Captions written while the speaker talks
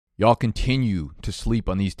y'all continue to sleep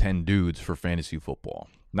on these 10 dudes for fantasy football.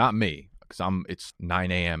 Not me, because it's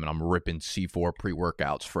 9 a.m. and I'm ripping C4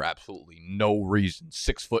 pre-workouts for absolutely no reason.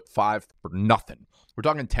 6'5" for nothing. We're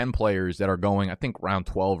talking 10 players that are going, I think, round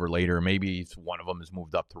 12 or later. Maybe one of them has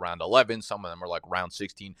moved up to round 11. Some of them are like round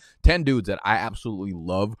 16. 10 dudes that I absolutely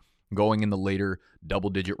love going in the later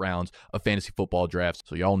double-digit rounds of fantasy football drafts.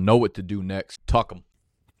 So y'all know what to do next. Tuck them.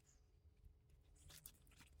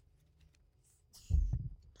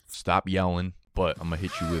 Stop yelling, but I'm going to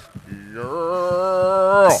hit you with...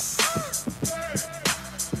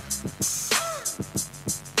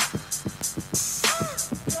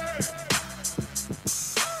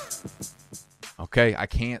 Okay, I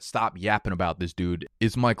can't stop yapping about this dude,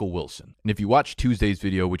 is Michael Wilson. And if you watch Tuesday's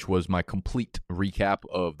video, which was my complete recap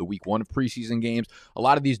of the week 1 of preseason games, a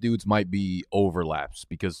lot of these dudes might be overlaps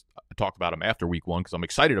because I talked about them after week 1 because I'm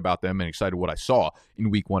excited about them and excited what I saw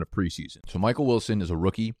in week 1 of preseason. So Michael Wilson is a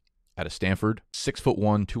rookie out of Stanford,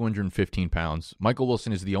 6'1", 215 pounds. Michael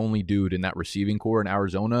Wilson is the only dude in that receiving core in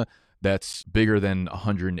Arizona that's bigger than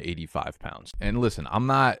 185 pounds. And listen, I'm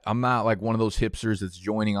not like one of those hipsters that's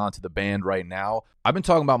joining onto the band right now. I've been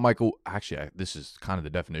talking about Michael. Actually, this is kind of the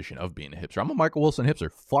definition of being a hipster. I'm a Michael Wilson hipster.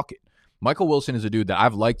 Fuck it. Michael Wilson is a dude that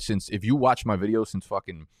I've liked since, if you watch my videos since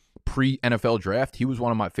fucking pre-NFL draft, he was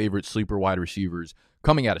one of my favorite sleeper wide receivers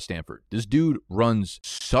coming out of Stanford. This dude runs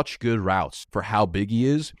such good routes for how big he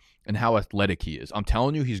is and how athletic he is. I'm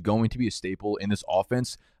telling you, he's going to be a staple in this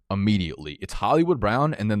offense immediately. It's Hollywood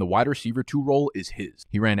Brown, and then the wide receiver 2 role is his.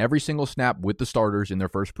 He ran every single snap with the starters in their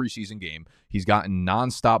first preseason game. He's gotten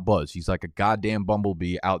nonstop buzz. He's like a goddamn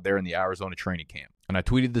bumblebee out there in the Arizona training camp. And I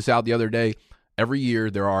tweeted this out the other day. Every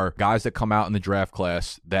year, there are guys that come out in the draft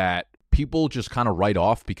class that people just kind of write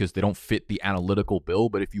off because they don't fit the analytical bill.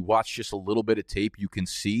 But if you watch just a little bit of tape, you can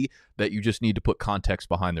see that you just need to put context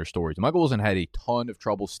behind their stories. Michael Wilson had a ton of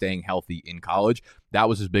trouble staying healthy in college. That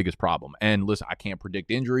was his biggest problem. And listen, I can't predict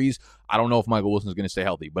injuries. I don't know if Michael Wilson is going to stay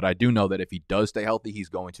healthy, but I do know that if he does stay healthy, he's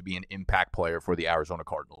going to be an impact player for the Arizona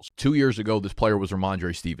Cardinals. 2 years ago, this player was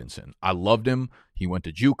Ramondre Stevenson. I loved him. He went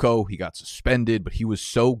to JUCO. He got suspended, but he was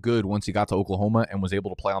so good once he got to Oklahoma and was able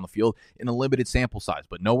to play on the field in a limited sample size.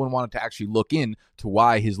 But no one wanted to actually look into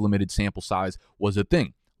why his limited sample size was a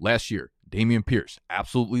thing. Last year, Dameon Pierce,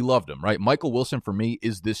 absolutely loved him, right? Michael Wilson, for me,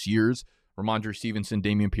 is this year's Ramondre Stevenson,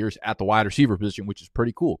 Dameon Pierce at the wide receiver position, which is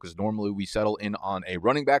pretty cool because normally we settle in on a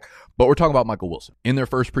running back, but we're talking about Michael Wilson. In their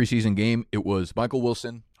first preseason game, it was Michael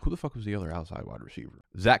Wilson. Who the fuck was the other outside wide receiver?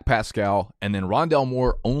 Zach Pascal, and then Rondell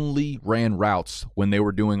Moore only ran routes when they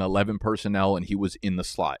were doing 11 personnel and he was in the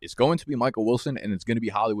slot. It's going to be Michael Wilson, and it's going to be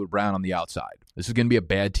Hollywood Brown on the outside. This is going to be a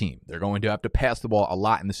bad team. They're going to have to pass the ball a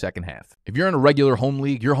lot in the second half. If you're in a regular home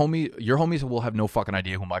league, your homies will have no fucking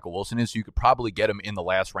idea who Michael Wilson is, so you could probably get him in the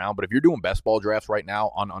last round. But if you're doing best ball drafts right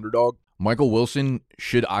now on Underdog, Michael Wilson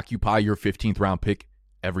should occupy your 15th round pick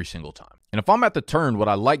every single time. And if I'm at the turn, what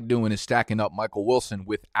I like doing is stacking up Michael Wilson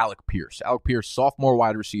with Alec Pierce. Alec Pierce, sophomore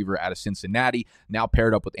wide receiver out of Cincinnati, now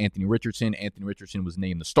paired up with Anthony Richardson. Anthony Richardson was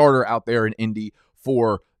named the starter out there in Indy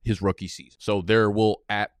for his rookie season. So there will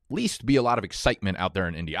at least be a lot of excitement out there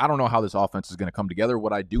in Indy. I don't know how this offense is going to come together.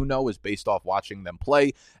 What I do know is based off watching them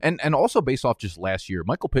play and also based off just last year,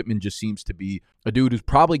 Michael Pittman just seems to be a dude who's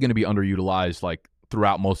probably going to be underutilized like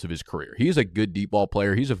throughout most of his career. He's a good deep ball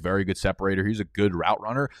player. He's a very good separator. He's a good route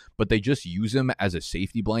runner, but they just use him as a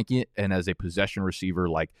safety blanket and as a possession receiver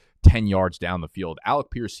like 10 yards down the field. Alec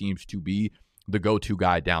Pierce seems to be the go-to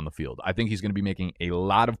guy down the field. I think he's going to be making a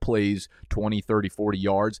lot of plays, 20, 30, 40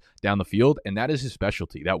 yards down the field, and that is his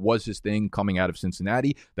specialty. That was his thing coming out of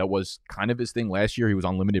Cincinnati. That was kind of his thing last year. He was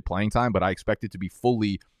on limited playing time, but I expect it to be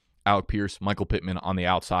fully Alec Pierce, Michael Pittman on the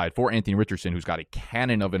outside for Anthony Richardson, who's got a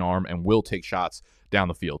cannon of an arm and will take shots down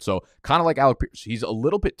the field. So kind of like Alec Pierce. He's a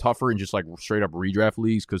little bit tougher in just like straight up redraft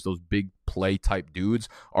leagues because those big play type dudes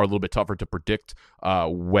are a little bit tougher to predict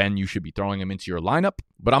when you should be throwing him into your lineup.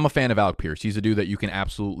 But I'm a fan of Alec Pierce. He's a dude that you can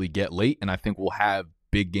absolutely get late, and I think we'll have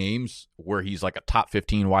big games where he's like a top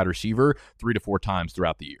 15 wide receiver 3 to 4 times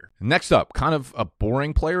throughout the year. Next up, kind of a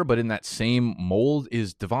boring player, but in that same mold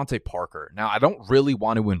is Devontae Parker. Now, I don't really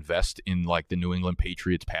want to invest in like the New England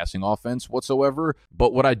Patriots passing offense whatsoever,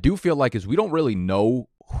 but what I do feel like is we don't really know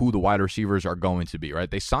who the wide receivers are going to be, right?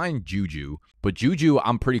 They signed Juju, but Juju,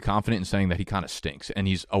 I'm pretty confident in saying that he kind of stinks, and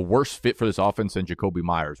he's a worse fit for this offense than Jacoby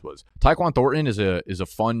Myers was. Tyquan Thornton is a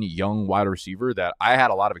fun young wide receiver that I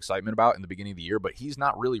had a lot of excitement about in the beginning of the year, but he's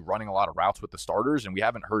not really running a lot of routes with the starters, and we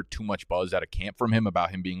haven't heard too much buzz out of camp from him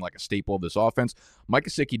about him being like a staple of this offense. Mike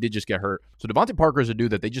Gesicki did just get hurt, so Devontae Parker is a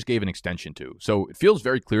dude that they just gave an extension to. So it feels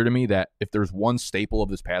very clear to me that if there's one staple of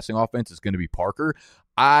this passing offense, it's going to be Parker.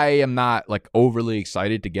 I am not like overly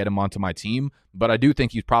excited to get him onto my team, but I do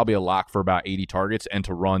think he's probably a lock for about 80 targets and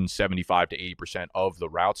to run 75 to 80% of the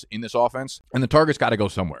routes in this offense. And the targets got to go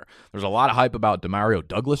somewhere. There's a lot of hype about Demario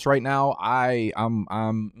Douglas right now.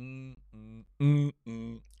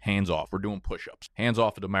 Hands off. We're doing push-ups. Hands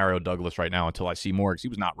off of Demario Douglas right now until I see more, because he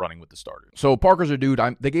was not running with the starters. So Parker's a dude.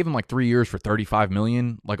 They gave him like 3 years for $35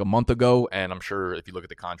 million like a month ago, and I'm sure if you look at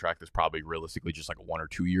the contract, it's probably realistically just like a 1 or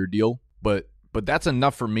 2 year deal. But that's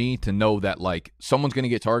enough for me to know that like someone's going to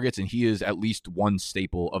get targets, and he is at least one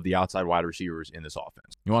staple of the outside wide receivers in this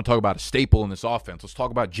offense. You want to talk about a staple in this offense? Let's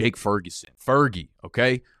talk about Jake Ferguson. Fergie,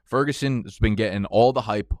 okay? Ferguson has been getting all the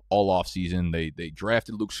hype all offseason. They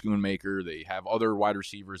drafted Luke Schoonmaker. They have other wide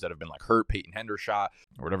receivers that have been like hurt, Peyton Hendershot,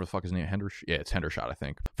 or whatever the fuck his name, Yeah, it's Hendershot, I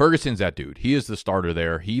think. Ferguson's that dude. He is the starter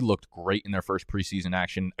there. He looked great in their first preseason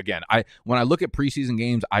action. Again, when I look at preseason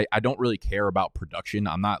games, I don't really care about production.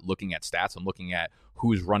 I'm not looking at stats. I'm looking at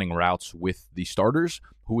who's running routes with the starters,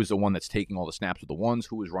 who is the one that's taking all the snaps with the ones,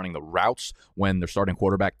 who is running the routes when their starting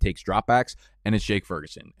quarterback takes dropbacks, and it's Jake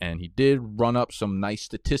Ferguson. And he did run up some nice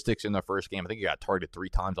statistics in their first game. I think he got targeted 3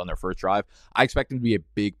 times on their first drive. I expect him to be a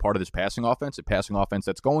big part of this passing offense, a passing offense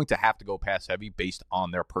that's going to have to go pass heavy based on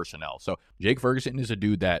their personnel. So Jake Ferguson is a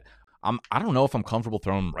dude that I don't know if I'm comfortable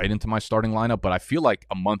throwing him right into my starting lineup, but I feel like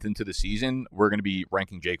a month into the season, we're going to be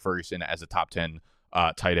ranking Jake Ferguson as a top 10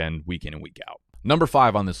 tight end week in and week out. Number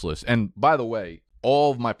 5 on this list, and by the way,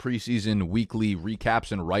 all of my preseason weekly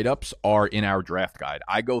recaps and write-ups are in our draft guide.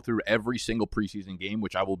 I go through every single preseason game,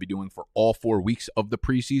 which I will be doing for all 4 weeks of the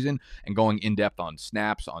preseason, and going in-depth on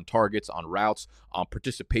snaps, on targets, on routes, on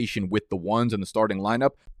participation with the ones in the starting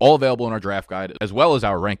lineup, all available in our draft guide, as well as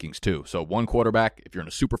our rankings too. So one quarterback, if you're in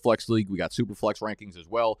a Superflex league, we got Superflex rankings as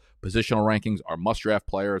well, positional rankings, our must-draft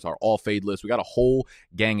players, our all-fade list. We got a whole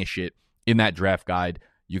gang of shit in that draft guide.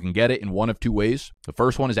 You can get it in one of 2 ways. The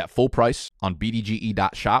first one is at full price on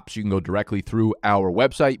bdge.shop. So you can go directly through our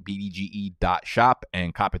website, bdge.shop,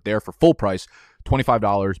 and cop it there for full price,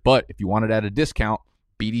 $25. But if you want it at a discount,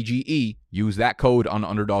 BDGE, use that code on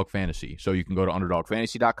Underdog Fantasy. So you can go to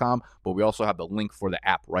underdogfantasy.com, but we also have the link for the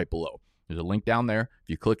app right below. There's a link down there.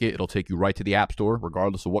 If you click it, it'll take you right to the App Store,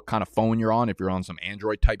 regardless of what kind of phone you're on. If you're on some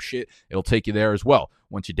Android type shit, it'll take you there as well.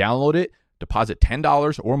 Once you download it, deposit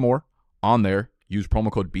 $10 or more on there. Use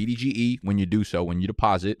promo code BDGE when you do so, when you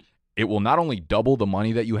deposit. It will not only double the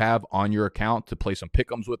money that you have on your account to play some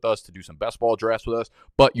pick'ems with us, to do some best ball drafts with us,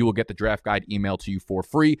 but you will get the draft guide emailed to you for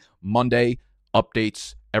free. Monday,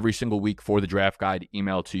 updates every single week for the draft guide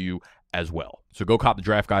emailed to you as well. So go cop the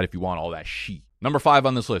draft guide if you want all that shit. Number 5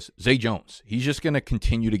 on this list, Zay Jones. He's just going to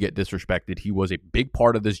continue to get disrespected. He was a big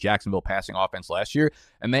part of this Jacksonville passing offense last year,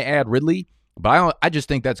 and they add Ridley. But I just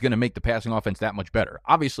think that's going to make the passing offense that much better.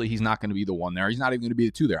 Obviously, he's not going to be the 1 there. He's not even going to be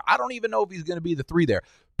the 2 there. I don't even know if he's going to be the 3 there.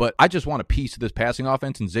 But I just want a piece of this passing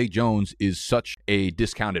offense, and Zay Jones is such a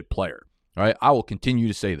discounted player. All right, I will continue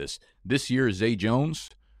to say this. This year, Zay Jones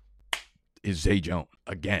is Zay Jones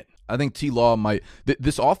again. I think T-Law might –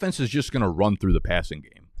 this offense is just going to run through the passing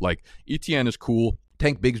game. Like, Etienne is cool.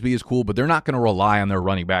 Tank Bigsby is cool, but they're not going to rely on their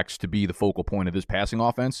running backs to be the focal point of this passing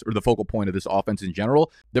offense, or the focal point of this offense in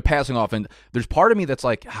general. Their passing offense, there's part of me that's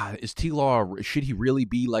like, is T-Law, should he really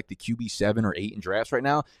be like the QB 7 or 8 in drafts right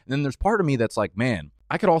now? And then there's part of me that's like, man,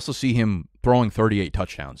 I could also see him throwing 38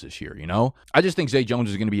 touchdowns this year, you know? I just think Zay Jones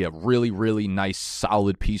is going to be a really, really nice,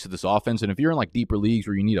 solid piece of this offense. And if you're in like deeper leagues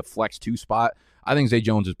where you need a flex 2 spot, I think Zay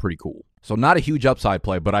Jones is pretty cool. So not a huge upside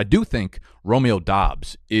play, but I do think Romeo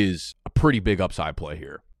Doubs is a pretty big upside play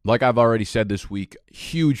here. Like I've already said this week,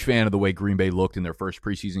 huge fan of the way Green Bay looked in their first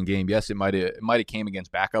preseason game. Yes, it might have came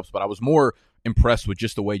against backups, but I was more impressed with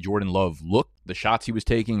just the way Jordan Love looked, the shots he was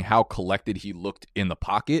taking, how collected he looked in the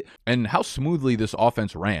pocket, and how smoothly this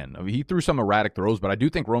offense ran. I mean, he threw some erratic throws, but I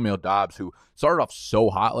do think Romeo Doubs, who started off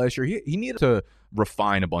so hot last year, he needed to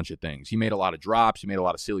refine a bunch of things. He made a lot of drops. He made a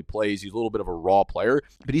lot of silly plays. He's a little bit of a raw player,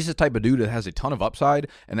 but he's the type of dude that has a ton of upside,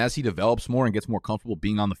 and as he develops more and gets more comfortable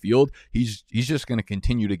being on the field, he's just going to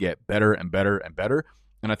continue to get better and better and better.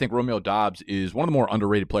 And I think Romeo Doubs is one of the more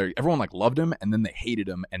underrated players. Everyone loved him, and then they hated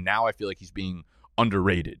him, and now I feel like he's being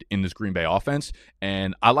underrated in this Green Bay offense.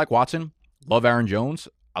 And I like Watson, love Aaron Jones.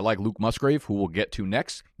 I like Luke Musgrave, who we'll get to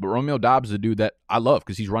next. But Romeo Doubs is a dude that I love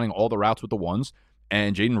because he's running all the routes with the ones.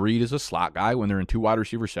 And Jaden Reed is a slot guy. When they're in 2 wide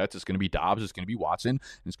receiver sets, it's going to be Doubs, it's going to be Watson, and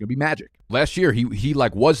it's going to be magic. Last year, he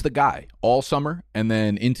was the guy all summer and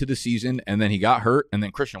then into the season, and then he got hurt, and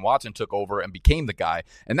then Christian Watson took over and became the guy.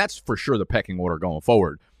 And that's for sure the pecking order going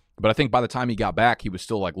forward. But I think by the time he got back, he was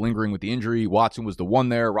still lingering with the injury. Watson was the one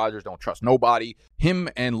there. Rodgers don't trust nobody. Him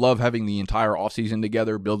and Love having the entire offseason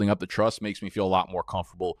together, building up the trust, makes me feel a lot more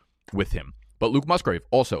comfortable with him. But Luke Musgrave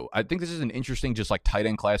also, I think this is an interesting just like tight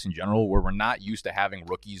end class in general where we're not used to having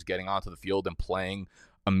rookies getting onto the field and playing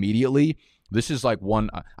immediately. This is like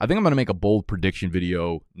one, I think I'm going to make a bold prediction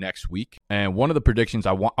video next week. And one of the predictions,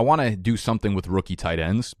 I want to do something with rookie tight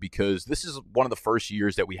ends because this is one of the first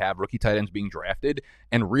years that we have rookie tight ends being drafted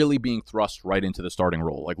and really being thrust right into the starting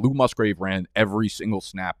role. Like Luke Musgrave ran every single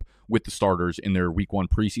snap with the starters in their week 1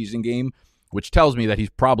 preseason game, which tells me that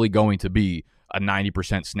he's probably going to be a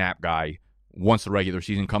 90% snap guy once the regular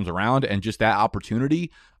season comes around. And just that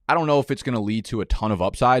opportunity, I don't know if it's going to lead to a ton of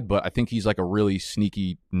upside, but I think he's like a really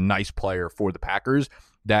sneaky, nice player for the Packers.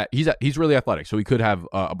 That he's really athletic, so he could have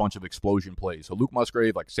a bunch of explosion plays. So Luke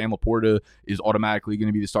Musgrave, like Sam Laporta, is automatically going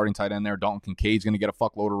to be the starting tight end there. Dalton Kincaid's going to get a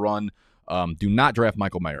fuckload of run. Do not draft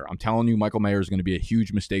Michael Mayer. I'm telling you, Michael Mayer is going to be a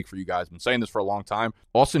huge mistake for you guys. I've been saying this for a long time.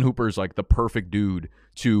 Austin Hooper is like the perfect dude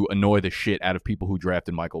to annoy the shit out of people who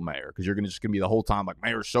drafted Michael Mayer because you're just going to be the whole time like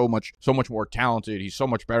Mayer's so much more talented. He's so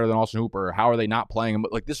much better than Austin Hooper. How are they not playing him?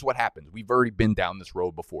 But like this is what happens. We've already been down this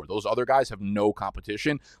road before. Those other guys have no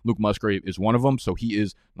competition. Luke Musgrave is one of them, so he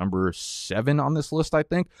is number 7 on this list, I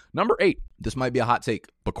think. Number 8. This might be a hot take,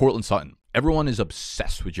 but Courtland Sutton. Everyone is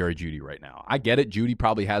obsessed with Jerry Jeudy right now. I get it. Jeudy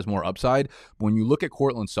probably has more upside. But when you look at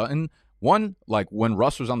Courtland Sutton, one, like when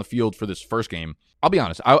Russ was on the field for this first game, I'll be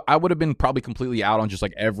honest, I would have been probably completely out on just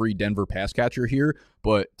like every Denver pass catcher here.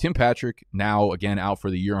 But Tim Patrick, now again out for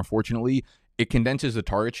the year, unfortunately, it condenses the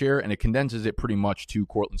target share and it condenses it pretty much to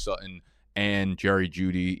Courtland Sutton and Jerry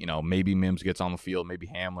Jeudy. You know, maybe Mims gets on the field, maybe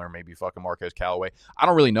Hamler, maybe fucking Marquez Callaway. I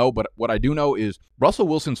don't really know, but what I do know is Russell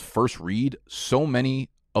Wilson's first read, so many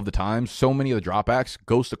of the dropbacks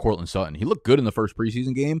goes to Courtland Sutton. He looked good in the first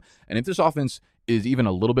preseason game, and if this offense is even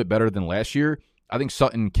a little bit better than last year, I think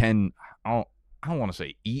Sutton can, I don't want to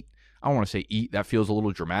say eat. I don't want to say eat. That feels a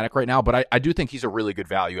little dramatic right now, but I do think he's a really good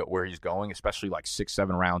value at where he's going, especially like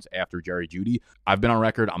 6-7 rounds after Jerry Jeudy. I've been on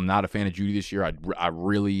record. I'm not a fan of Jeudy this year.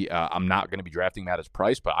 I'm not going to be drafting that as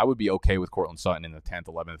price, but I would be okay with Courtland Sutton in the 10th,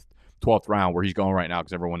 11th, 12th round where he's going right now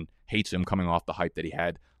because everyone hates him coming off the hype that he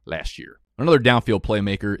had last year. Another downfield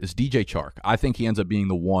playmaker is DJ Chark. I think he ends up being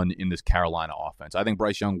the one in this Carolina offense. I think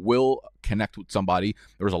Bryce Young will connect with somebody.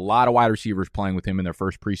 There was a lot of wide receivers playing with him in their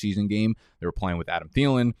first preseason game. They were playing with Adam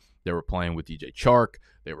Thielen. They were playing with DJ Chark.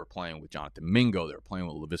 They were playing with Jonathan Mingo. They were playing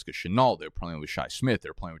with Laviska Shenault. They were playing with Shi Smith. They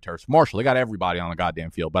were playing with Terrace Marshall. They got everybody on the goddamn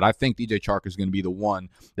field. But I think DJ Chark is going to be the one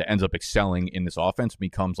that ends up excelling in this offense,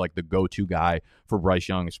 becomes like the go-to guy for Bryce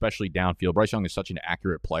Young, especially downfield. Bryce Young is such an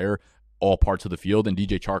accurate player all parts of the field, and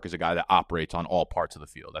DJ Chark is a guy that operates on all parts of the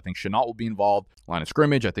field. I think Shenault will be involved, line of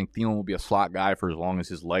scrimmage. I think Thielen will be a slot guy for as long as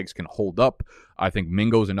his legs can hold up. I think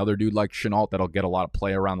Mingo is another dude like Shenault that'll get a lot of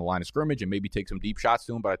play around the line of scrimmage and maybe take some deep shots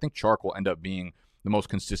to him, but I think Chark will end up being the most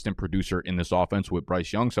consistent producer in this offense with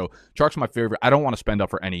Bryce Young. So Chark's my favorite. I don't want to spend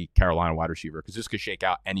up for any Carolina wide receiver because this could shake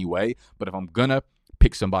out anyway, but if I'm going to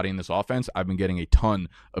pick somebody in this offense, I've been getting a ton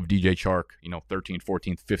of DJ Chark, 13th,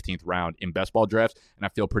 14th, 15th round in best ball drafts, and I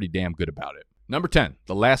feel pretty damn good about it. Number 10,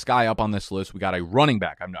 the last guy up on this list, we got a running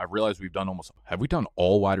back. I realized have we done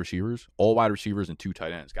all wide receivers? All wide receivers and 2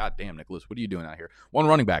 tight ends. God damn, Nicholas, what are you doing out here? One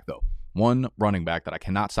running back, though. One running back that I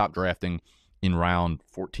cannot stop drafting in round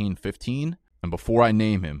 14, 15. And before I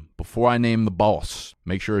name him, before I name the boss,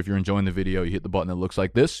 make sure if you're enjoying the video, you hit the button that looks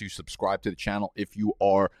like this. You subscribe to the channel if you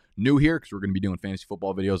are new here, because we're going to be doing fantasy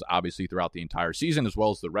football videos, obviously, throughout the entire season, as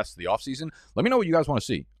well as the rest of the offseason. Let me know what you guys want to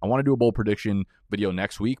see. I want to do a bold prediction video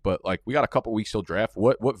next week, but like we got a couple weeks till draft.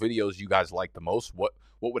 What videos you guys like the most? What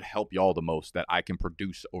would help y'all the most that I can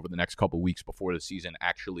produce over the next couple weeks before the season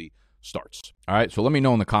actually starts? All right, so let me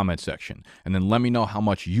know in the comment section, and then let me know how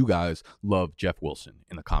much you guys love Jeff Wilson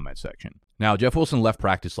in the comment section. Now, Jeff Wilson left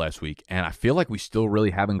practice last week, and I feel like we still really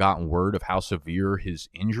haven't gotten word of how severe his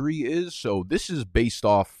injury is, so this is based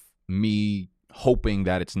off me hoping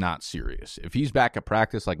that it's not serious. If he's back at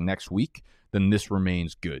practice like next week, then this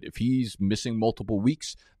remains good. If he's missing multiple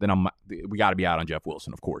weeks, then we got to be out on Jeff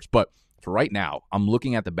Wilson, of course. But for right now, I'm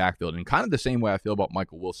looking at the backfield in kind of the same way I feel about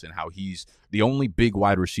Michael Wilson, how he's the only big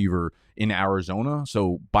wide receiver in Arizona.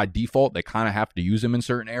 So by default, they kind of have to use him in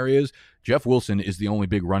certain areas. Jeff Wilson is the only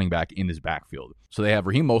big running back in this backfield. So they have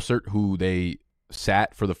Raheem Mostert, who they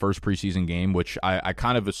sat for the first preseason game, which I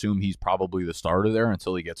kind of assume he's probably the starter there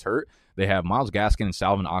until he gets hurt. They have Myles Gaskin and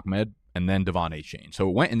Salvon Ahmed, and then Devon Achane. So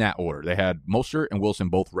it went in that order. They had Mostert and Wilson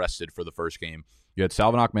both rested for the first game. You had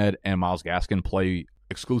Salvon Ahmed and Myles Gaskin play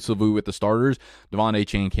exclusively with the starters. Devon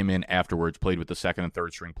Achane came in afterwards, played with the second and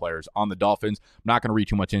third string players on the Dolphins. I'm not going to read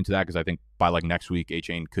too much into that because I think by like next week,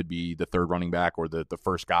 Achane could be the third running back or the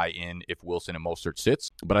first guy in if Wilson and Mostert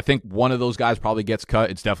sits. But I think one of those guys probably gets cut.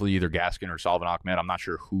 It's definitely either Gaskin or Salvon Ahmed. I'm not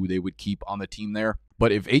sure who they would keep on the team there.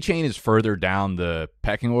 But if Achane is further down the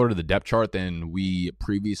pecking order, the depth chart, than we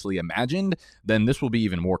previously imagined, then this will be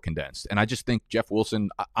even more condensed. And I just think Jeff Wilson,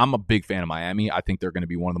 I'm a big fan of Miami. I think they're going to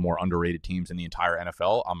be one of the more underrated teams in the entire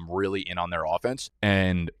NFL. I'm really in on their offense.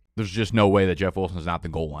 And there's just no way that Jeff Wilson's not the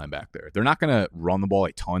goal line back there. They're not going to run the ball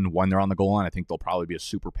a ton when they're on the goal line. I think they'll probably be a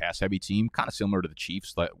super pass-heavy team, kind of similar to the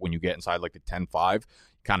Chiefs, that when you get inside like the 10-5, you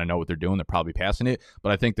kind of know what they're doing. They're probably passing it.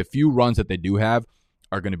 But I think the few runs that they do have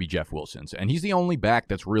are going to be Jeff Wilson's. And he's the only back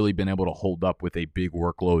that's really been able to hold up with a big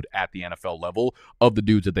workload at the NFL level of the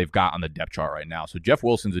dudes that they've got on the depth chart right now. So Jeff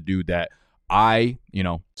Wilson's a dude that I,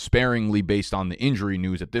 sparingly based on the injury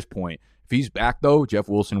news at this point, if he's back, though, Jeff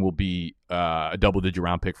Wilson will be a double-digit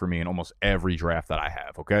round pick for me in almost every draft that I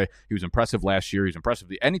have, okay? He was impressive last year. He's impressive.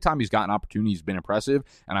 Anytime he's got an opportunity, he's been impressive,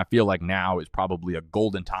 and I feel like now is probably a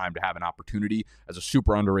golden time to have an opportunity as a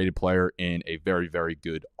super underrated player in a very, very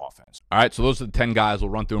good offense. All right, so those are the 10 guys. We'll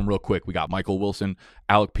run through them real quick. We got Michael Wilson,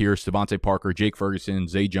 Alec Pierce, Devontae Parker, Jake Ferguson,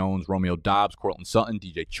 Zay Jones, Romeo Doubs, Courtland Sutton,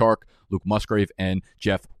 DJ Chark, Luke Musgrave, and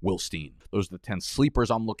Jeff Wilstein. Those are the 10 sleepers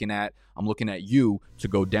I'm looking at. I'm looking at you to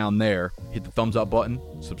go down there, hit the thumbs up button,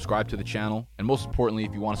 subscribe to the channel, and most importantly,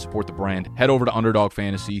 if you want to support the brand, head over to Underdog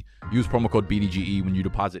Fantasy, use promo code BDGE. When you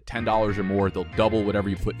deposit $10 or more, they'll double whatever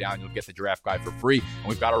you put down. You'll get the draft guide for free, and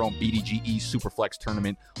we've got our own BDGE Superflex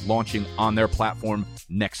tournament launching on their platform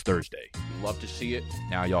next Thursday. We'd love to see it.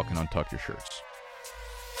 Now y'all can untuck your shirts.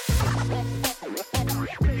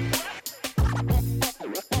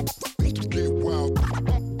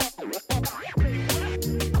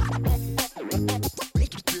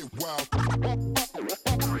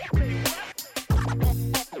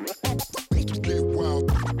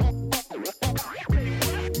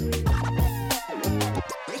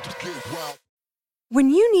 When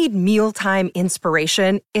you need mealtime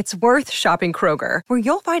inspiration, it's worth shopping Kroger, where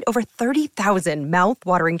you'll find over 30,000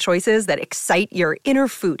 mouth-watering choices that excite your inner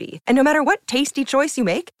foodie. And no matter what tasty choice you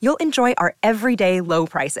make, you'll enjoy our everyday low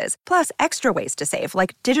prices, plus extra ways to save,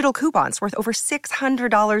 like digital coupons worth over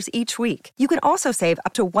 $600 each week. You can also save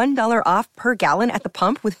up to $1 off per gallon at the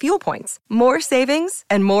pump with fuel points. More savings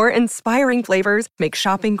and more inspiring flavors make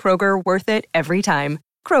shopping Kroger worth it every time.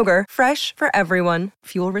 Kroger, fresh for everyone.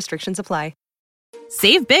 Fuel restrictions apply.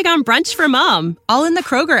 Save big on brunch for mom, all in the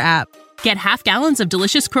Kroger app. Get half gallons of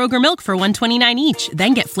delicious Kroger milk for $1.29 each.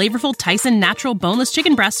 Then get flavorful Tyson natural boneless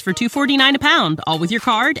chicken breasts for $2.49 a pound, all with your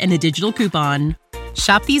card and a digital coupon.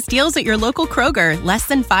 Shop these deals at your local Kroger, less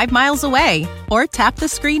than 5 miles away. Or tap the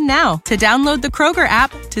screen now to download the Kroger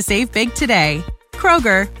app to save big today.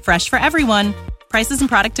 Kroger, fresh for everyone. Prices and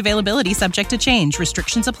product availability subject to change.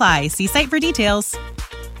 Restrictions apply. See site for details.